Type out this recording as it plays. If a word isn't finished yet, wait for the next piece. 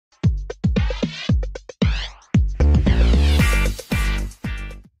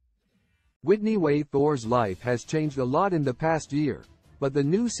Whitney Way Thor's life has changed a lot in the past year, but the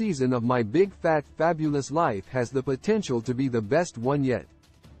new season of My Big Fat Fabulous Life has the potential to be the best one yet.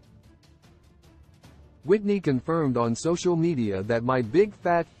 Whitney confirmed on social media that My Big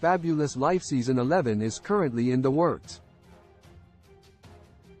Fat Fabulous Life Season 11 is currently in the works.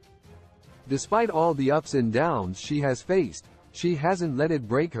 Despite all the ups and downs she has faced, she hasn't let it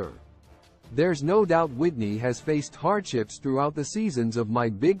break her. There's no doubt Whitney has faced hardships throughout the seasons of My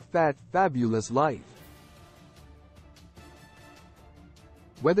Big Fat Fabulous Life.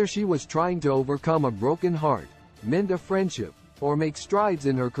 Whether she was trying to overcome a broken heart, mend a friendship, or make strides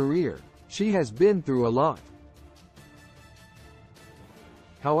in her career, she has been through a lot.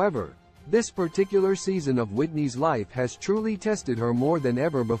 However, this particular season of Whitney's life has truly tested her more than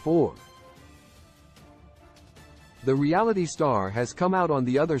ever before. The reality star has come out on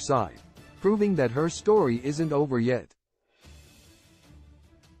the other side, proving that her story isn't over yet.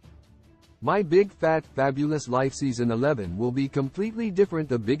 My Big Fat Fabulous Life Season 11 will be completely different.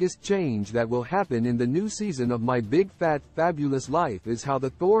 The biggest change that will happen in the new season of My Big Fat Fabulous Life is how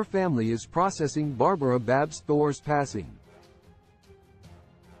the Thor family is processing Barbara Babs Thor's passing.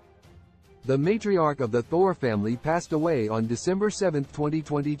 The matriarch of the Thor family passed away on December 7,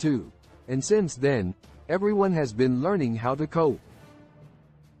 2022, and since then, everyone has been learning how to cope.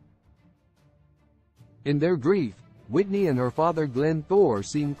 In their grief, Whitney and her father Glenn Thor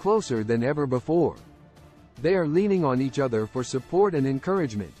seem closer than ever before. They are leaning on each other for support and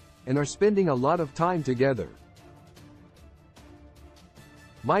encouragement, and are spending a lot of time together.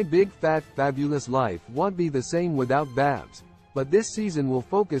 My Big Fat Fabulous Life won't be the same without Babs, but this season will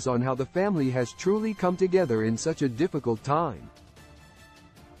focus on how the family has truly come together in such a difficult time.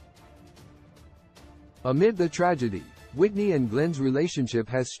 Amid the tragedy, Whitney and Glenn's relationship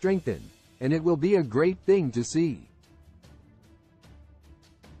has strengthened, and it will be a great thing to see.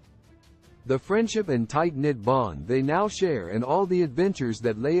 The friendship and tight-knit bond they now share and all the adventures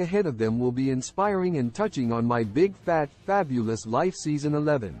that lay ahead of them will be inspiring and touching on My Big Fat Fabulous Life Season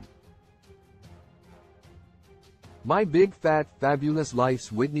 11. My Big Fat Fabulous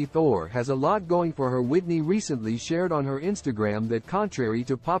Life's Whitney Thor has a lot going for her. Whitney recently shared on her Instagram that contrary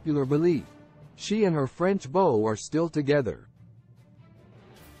to popular belief, she and her French beau are still together.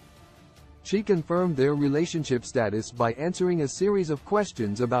 She confirmed their relationship status by answering a series of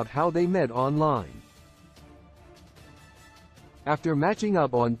questions about how they met online. After matching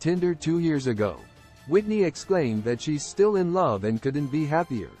up on Tinder 2 years ago, Whitney exclaimed that she's still in love and couldn't be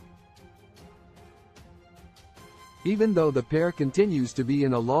happier. Even though the pair continues to be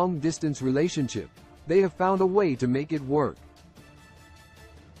in a long-distance relationship, they have found a way to make it work.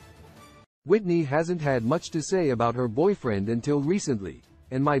 Whitney hasn't had much to say about her boyfriend until recently,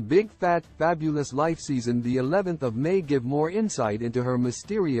 and My Big Fat Fabulous Life Season the 11th of May give more insight into her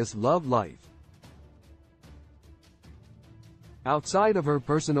mysterious love life. Outside of her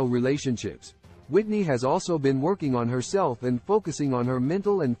personal relationships, Whitney has also been working on herself and focusing on her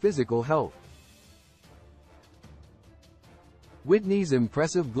mental and physical health. Whitney's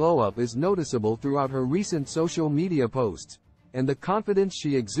impressive glow-up is noticeable throughout her recent social media posts, and the confidence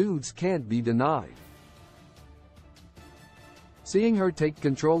she exudes can't be denied. Seeing her take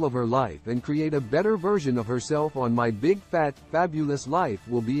control of her life and create a better version of herself on My Big Fat Fabulous Life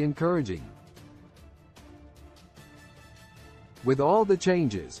will be encouraging. With all the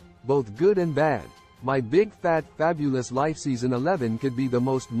changes, both good and bad, My Big Fat Fabulous Life Season 11 could be the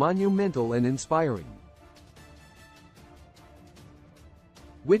most monumental and inspiring.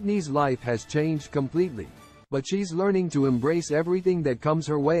 Whitney's life has changed completely, but she's learning to embrace everything that comes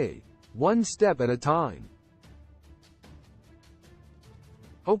her way, one step at a time.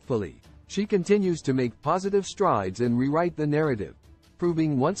 Hopefully, she continues to make positive strides and rewrite the narrative,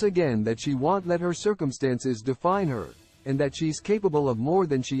 proving once again that she won't let her circumstances define her, and that she's capable of more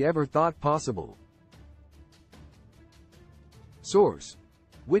than she ever thought possible. Source: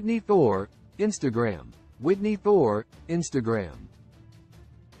 Whitney Thor, Instagram. Whitney Thor, Instagram.